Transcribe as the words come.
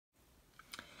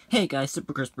Hey guys,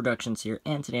 Super Chris Productions here,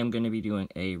 and today I'm going to be doing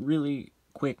a really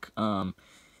quick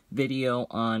video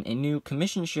on a new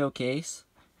commission showcase.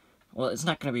 Well, it's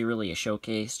not going to be really a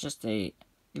showcase, just give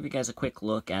you guys a quick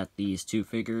look at these two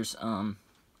figures.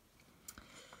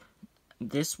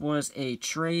 This was a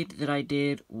trade that I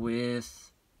did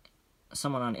with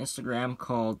someone on Instagram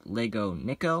called Lego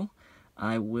Nico.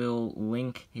 I will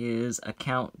link his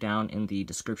account down in the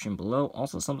description below.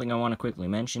 Also, something I want to quickly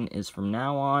mention is from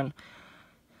now on,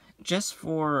 just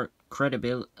for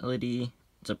credibility,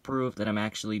 to prove that I'm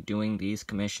actually doing these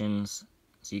commissions,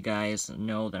 so you guys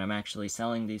know that I'm actually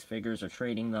selling these figures or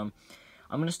trading them,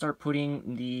 I'm going to start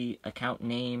putting the account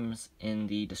names in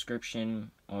the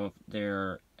description of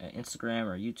their Instagram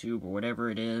or YouTube or whatever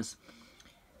it is.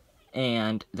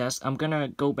 And I'm going to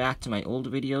go back to my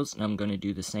old videos and I'm going to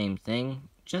do the same thing,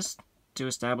 just to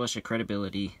establish a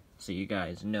credibility so you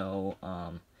guys know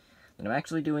that I'm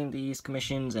actually doing these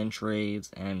commissions and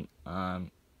trades, and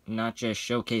not just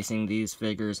showcasing these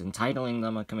figures and titling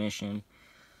them a commission.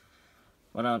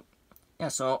 But yeah,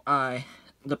 so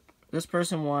this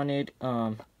person wanted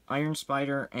Iron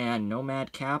Spider and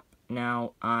Nomad cap.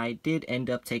 Now, I did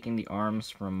end up taking the arms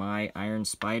from my Iron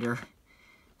Spider,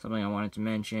 something I wanted to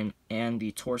mention, and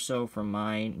the torso from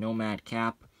my Nomad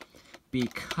cap,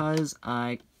 because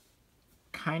I'm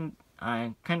kind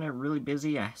of really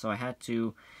busy, so I had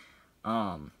to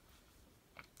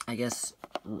I guess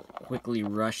quickly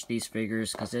rush these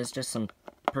figures, because there's just some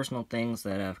personal things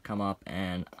that have come up,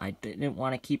 and I didn't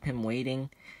want to keep him waiting,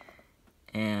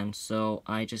 and so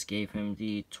I just gave him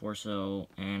the torso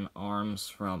and arms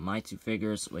from my two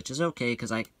figures, which is okay,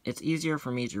 because it's easier for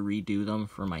me to redo them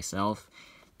for myself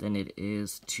than it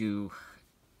is to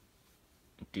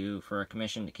do for a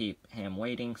commission to keep him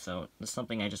waiting. So that's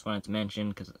something I just wanted to mention,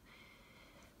 because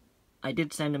I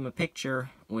did send him a picture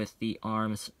with the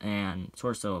arms and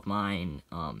torso of mine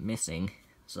missing,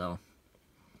 so.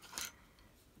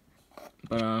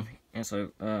 But, and so,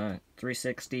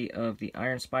 360 of the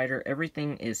Iron Spider.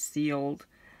 Everything is sealed.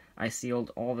 I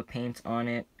sealed all the paint on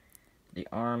it. The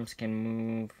arms can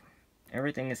move.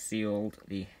 Everything is sealed.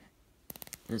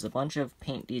 There's a bunch of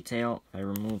paint detail. I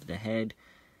removed the head.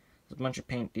 There's a bunch of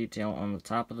paint detail on the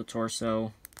top of the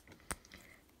torso.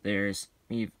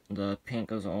 The paint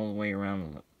goes all the way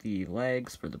around the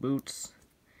legs for the boots.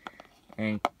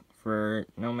 And for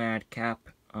Nomad cap,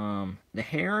 the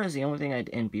hair is the only thing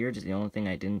and beard is the only thing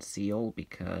I didn't seal,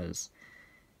 because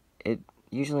it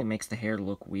usually makes the hair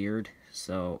look weird.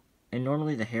 So, and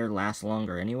normally the hair lasts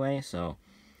longer anyway, so.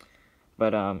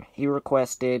 But, he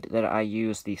requested that I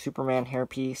use the Superman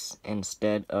hairpiece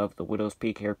instead of the Widow's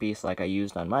Peak hairpiece like I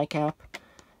used on my cap.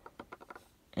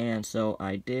 And so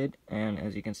I did, and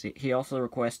as you can see, he also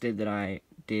requested that I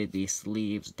did the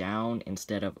sleeves down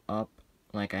instead of up,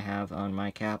 like I have on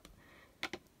my cap.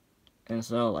 And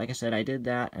so, like I said, I did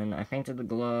that, and I painted the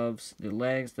gloves, the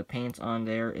legs, the paint on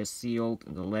there is sealed,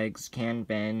 the legs can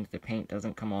bend, the paint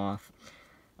doesn't come off.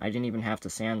 I didn't even have to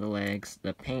sand the legs.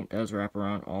 The paint does wrap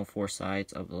around all four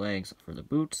sides of the legs for the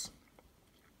boots.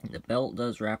 The belt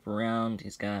does wrap around.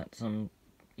 He's got some,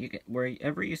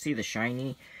 wherever you see the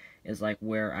shiny is like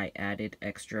where I added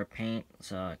extra paint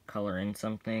to color in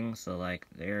something. So like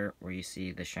there where you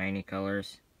see the shiny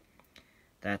colors,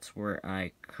 that's where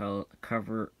I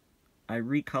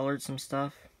recolored some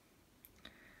stuff.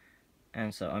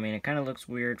 And so, I mean, it kind of looks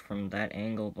weird from that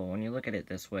angle, but when you look at it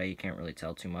this way, you can't really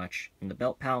tell too much. And the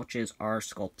belt pouches are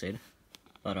sculpted.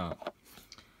 But,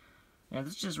 yeah,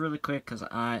 this is just really quick, because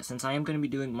since I am going to be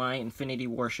doing my Infinity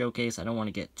War showcase, I don't want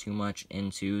to get too much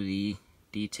into the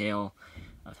detail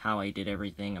of how I did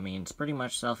everything. I mean, it's pretty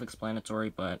much self-explanatory,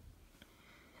 but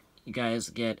you guys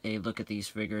get a look at these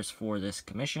figures for this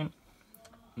commission.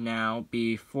 Now,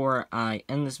 before I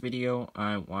end this video,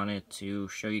 I wanted to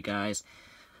show you guys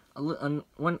one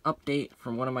update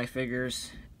from one of my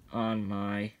figures on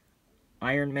my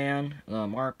Iron Man, the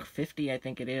Mark 50, I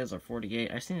think it is, or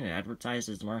 48. I've seen it advertised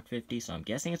as the Mark 50, so I'm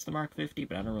guessing it's the Mark 50,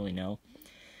 but I don't really know.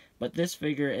 But this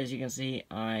figure, as you can see,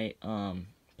 I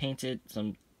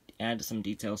added some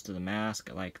details to the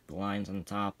mask, like the lines on the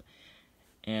top,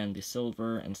 and the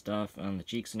silver and stuff on the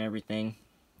cheeks and everything.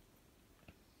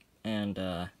 And,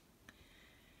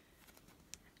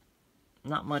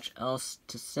 not much else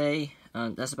to say.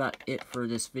 That's about it for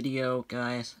this video,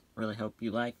 guys. Really hope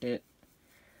you liked it.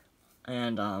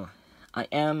 And, I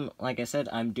am, like I said,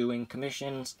 I'm doing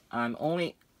commissions. From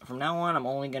now on, I'm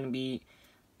only going to be,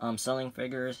 selling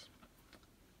figures.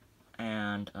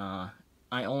 And,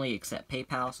 I only accept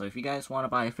PayPal, so if you guys want to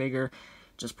buy a figure,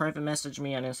 just private message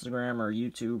me on Instagram or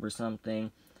YouTube or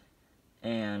something,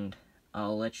 and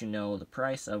I'll let you know the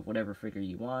price of whatever figure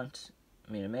you want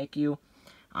me to make you.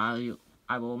 I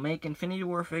will make Infinity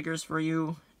War figures for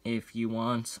you if you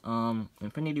want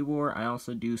Infinity War. I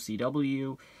also do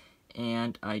CW,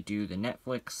 and I do the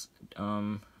Netflix,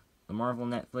 the Marvel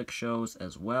Netflix shows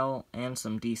as well, and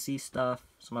some DC stuff,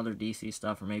 some other DC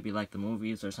stuff, or maybe like the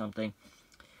movies or something.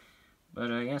 But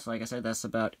yes, like I said, that's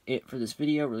about it for this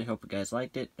video. Really hope you guys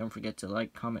liked it. Don't forget to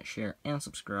like, comment, share, and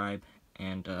subscribe.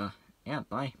 And yeah,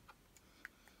 bye.